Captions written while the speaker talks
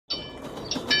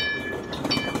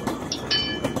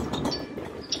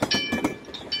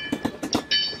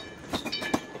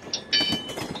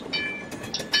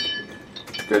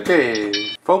Good day,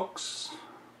 folks.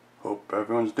 Hope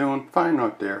everyone's doing fine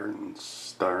out there in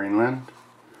Styrene Land.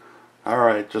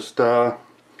 Alright, just a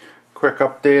quick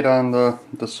update on the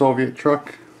Soviet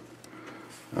truck.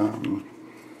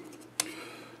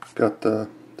 Got the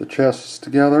chassis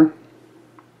together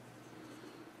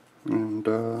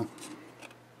and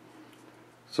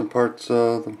some parts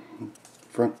of the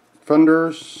front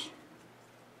fenders.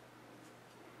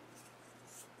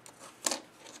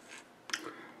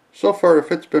 So far the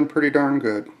fit's been pretty darn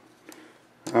good.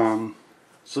 So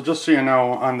just so you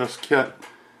know, on this kit,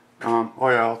 oh yeah,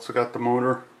 I also got the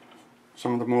motor,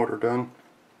 some of the motor done.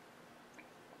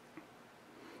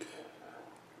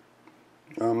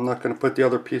 I'm not going to put the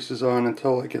other pieces on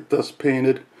until I get this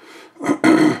painted,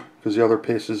 because the other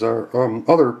pieces are are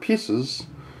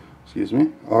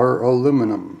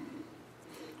aluminum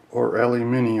or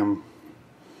aluminium.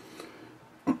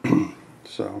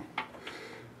 So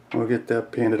we'll get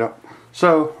that painted up.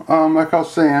 So like I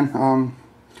was saying,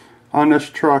 on this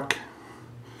truck,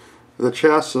 the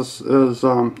chassis is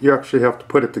you actually have to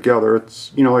put it together.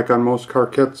 It's, you know, like on most car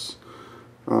kits,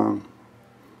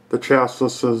 the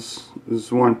chassis is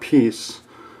one piece.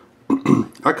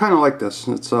 I kind of like this.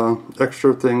 It's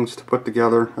extra things to put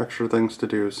together, extra things to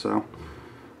do, so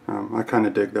I kind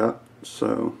of dig that.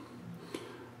 So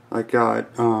I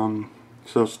got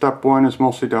so step one is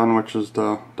mostly done, which is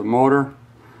the motor,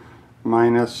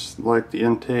 minus like the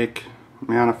intake,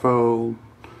 manifold,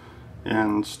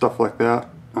 and stuff like that,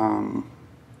 and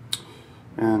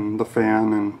the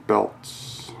fan and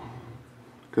belts,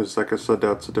 because like I said,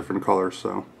 that's a different color.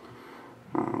 So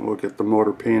we'll get the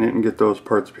motor painted and get those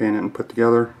parts painted and put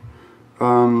together.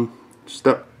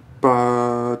 Step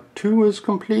 2 is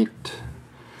complete,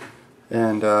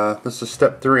 and this is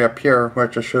step 3 up here, where I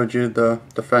just showed you the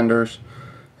fenders,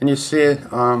 and you see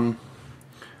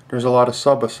there's a lot of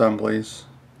sub-assemblies.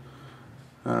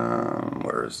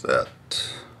 Where is that?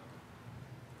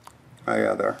 Oh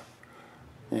yeah, there.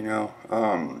 You know,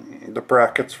 the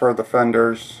brackets for the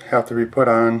fenders have to be put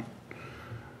on,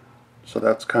 so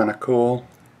that's kind of cool.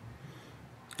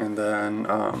 And then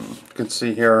you can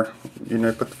see here, you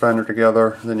know, put the fender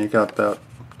together, then you got that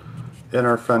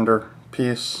inner fender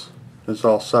piece is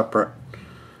all separate,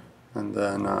 and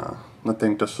then I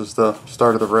think this is the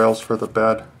start of the rails for the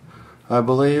bed, I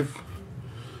believe.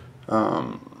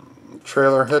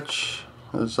 Trailer hitch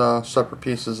is separate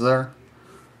pieces there.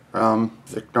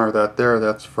 Ignore that there,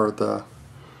 that's for the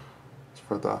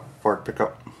Ford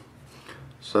pickup.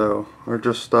 So we're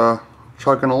just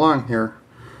chugging along here.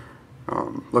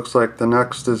 Looks like the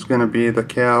next is going to be the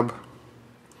cab,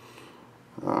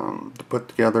 to put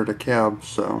together the cab.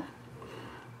 So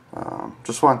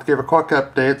just wanted to give a quick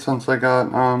update since I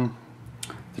got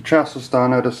the chassis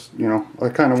done. I just, you know, I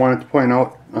kind of wanted to point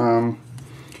out,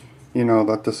 you know,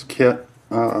 that this kit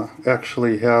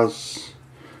actually has,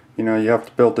 you know, you have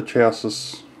to build the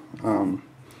chassis,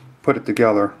 put it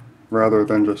together, rather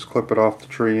than just clip it off the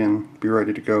tree and be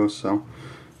ready to go. So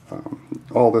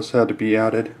all this had to be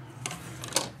added,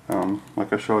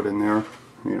 like I showed in there,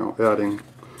 you know, adding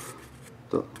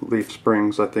the leaf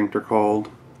springs, I think they're called.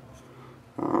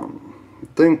 I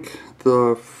think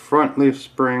the front leaf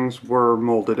springs were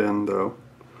molded in though.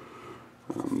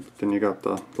 Then you got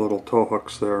the little tow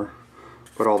hooks there,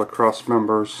 but all the cross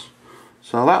members.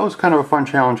 So that was kind of a fun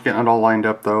challenge getting it all lined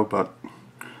up though, but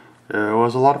it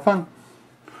was a lot of fun.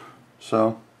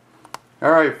 So,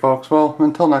 alright folks, well,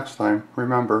 until next time,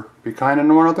 remember, be kind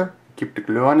to one another, keep the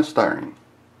glue on the styrene.